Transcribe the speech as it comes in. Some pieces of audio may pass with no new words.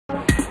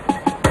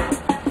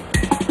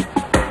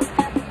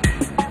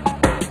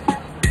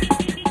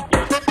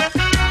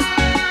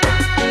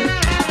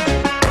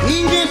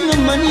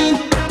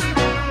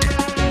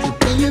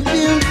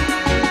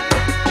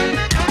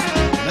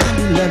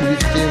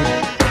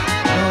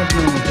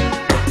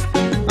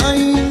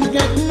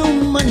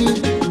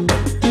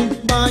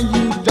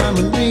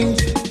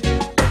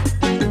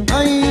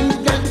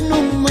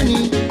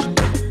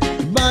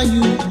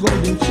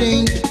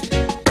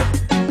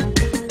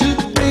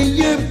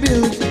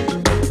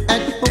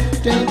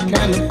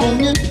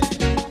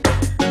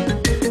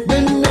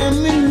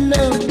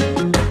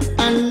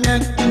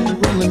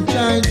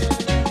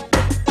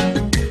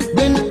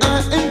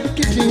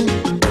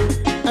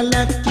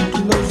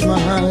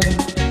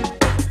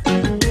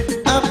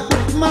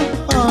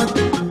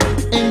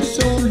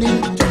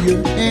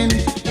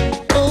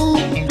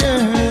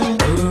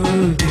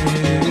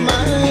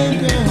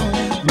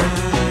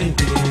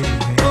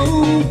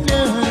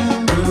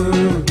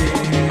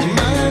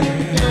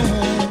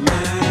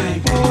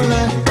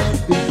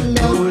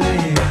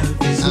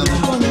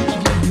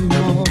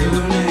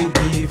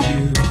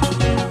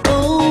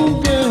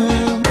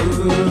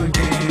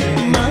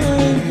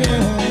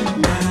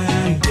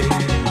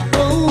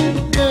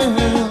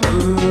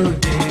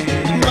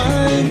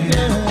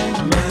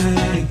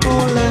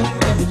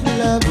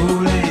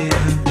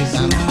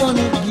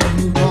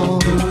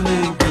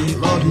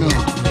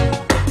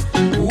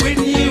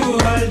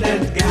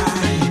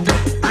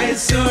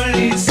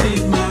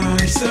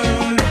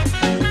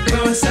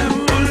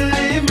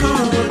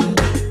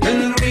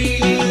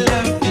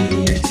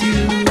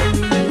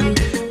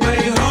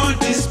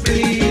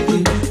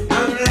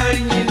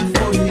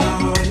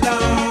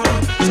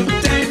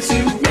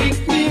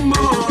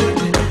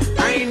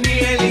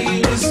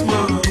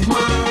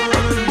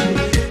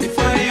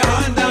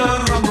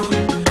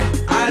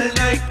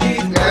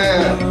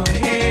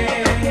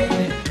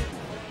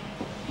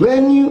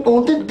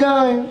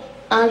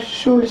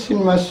show this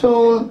in my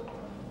soul,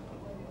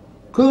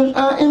 'cause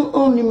I am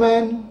only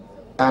man.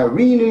 I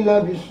really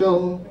love you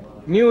so.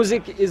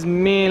 Music is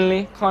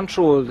mainly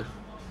controlled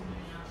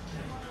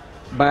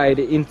by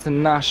the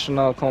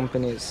international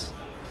companies,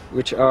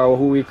 which are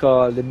who we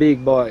call the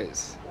big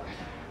boys.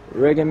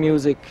 Reggae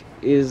music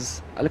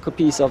is a little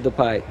piece of the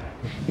pie.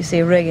 You say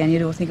reggae and you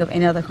don't think of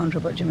any other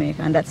country but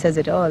Jamaica, and that says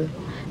it all.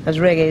 Because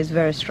reggae is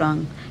very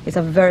strong. It's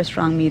a very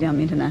strong medium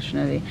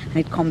internationally, and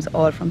it comes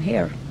all from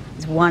here.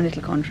 It's one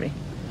little country.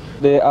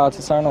 The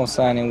artists are now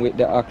signing with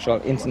the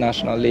actual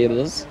international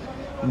labels,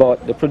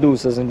 but the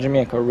producers in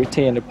Jamaica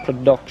retain the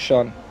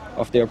production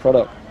of their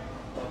product.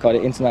 Because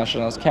the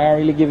internationals can't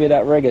really give you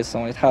that reggae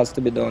sound. It has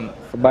to be done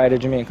by the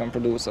Jamaican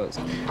producers.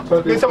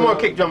 Need some more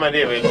kick drum,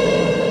 David.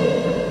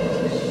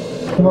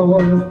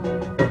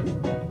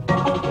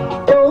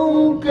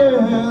 Oh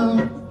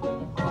girl,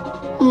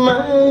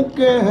 my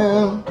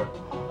girl,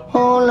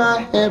 all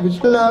I have is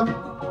love.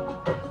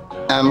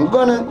 I'm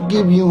gonna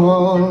give you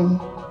all,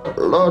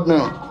 Lord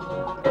no.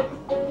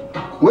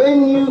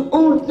 When you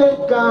hold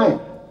that guy,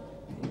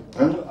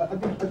 huh?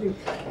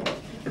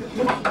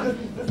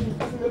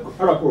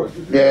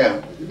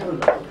 Yeah.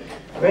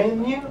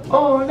 When you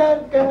hold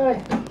that guy,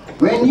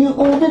 when you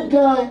hold that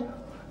guy,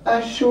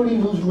 I surely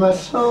lose my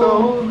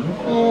soul.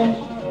 Yes.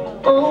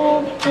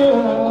 Oh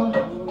girl.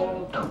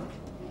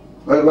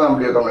 Well,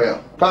 come here.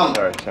 Come.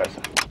 Sorry.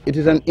 It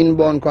is an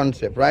inborn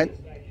concept, right?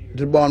 It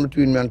is born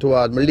between me and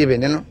towards my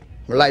living, you know,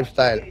 my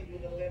lifestyle,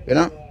 you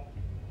know.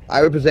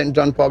 I represent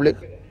John Public.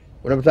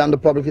 Whenever time the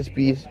public is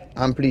pleased,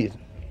 I'm pleased.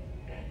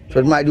 So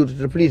it's my duty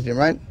to please them,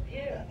 right?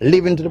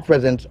 Live into the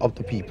presence of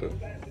the people.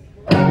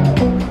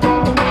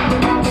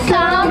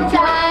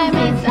 Sometimes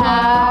it's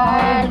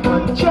hard,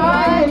 but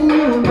trying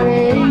to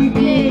make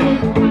it.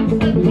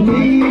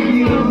 Leave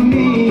you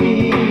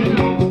me.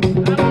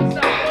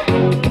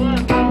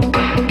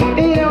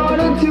 In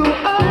order to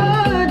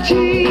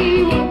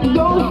achieve,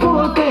 go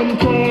forth and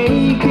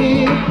take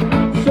it.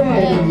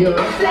 Set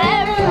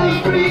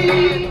yourself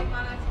free.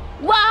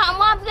 Wow,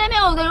 mom's the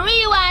music,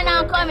 rewind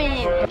and coming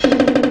in.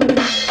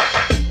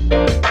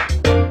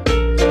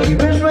 She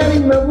was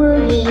writing my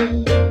word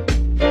in.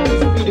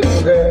 This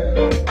beautiful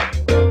girl.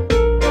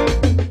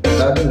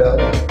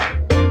 Love.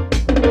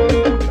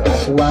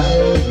 Like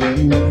wild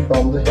rain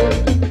from the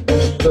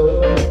heavens. So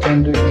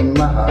tender in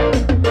my heart.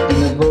 In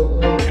a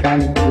bold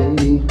kind of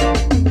way.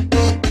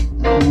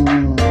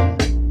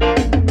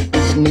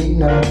 It's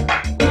Nina.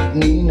 It's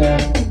Nina.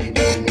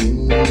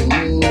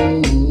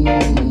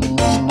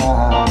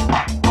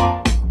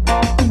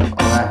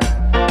 Alright.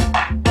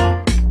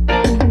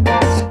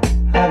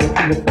 I will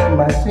feel it from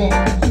my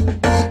sins.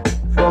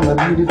 From a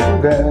beautiful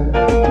girl.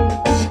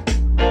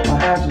 My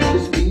heart is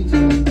just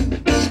beating.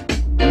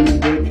 In a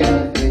good kind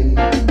of way.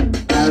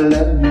 I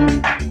love you.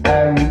 I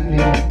really.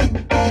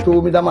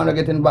 Told me that man to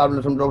get involved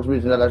in some drugs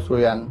business that I saw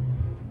you.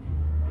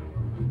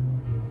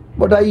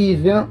 But I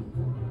ease, you know.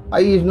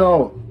 I ease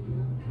now.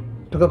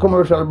 Took a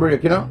commercial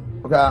break, you know.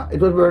 Okay.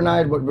 It was very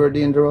nice but very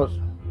dangerous.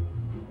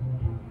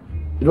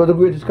 It was the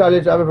greatest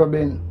college I've ever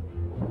been.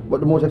 But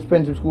the most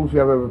expensive school fee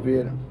I've ever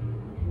paid.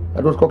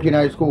 That was Coquina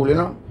High School, you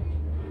know.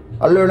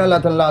 I learned a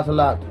lot and lost a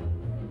lot.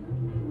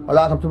 A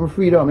lot of people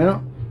freedom, you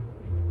know.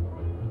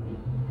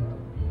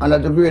 And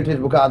that's the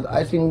greatest because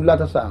I sing a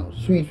lot of songs,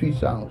 sweet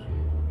songs.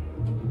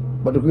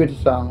 But the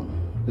greatest song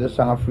is the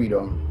song of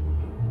freedom.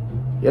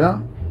 You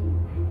know?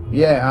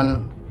 Yeah,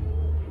 and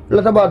a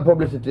lot of bad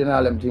publicity and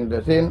all them things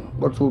they're saying,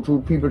 but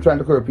through people trying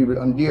to curb people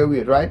on their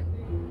way, right?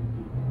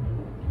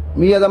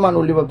 Me as a man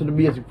who live up to the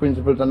basic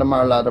principles and the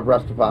moral laws of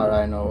Rastafari,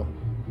 I know.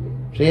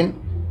 See?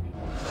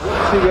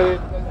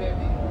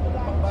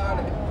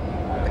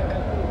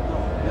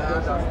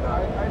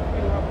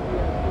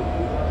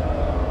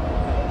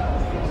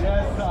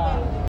 Yes, sir.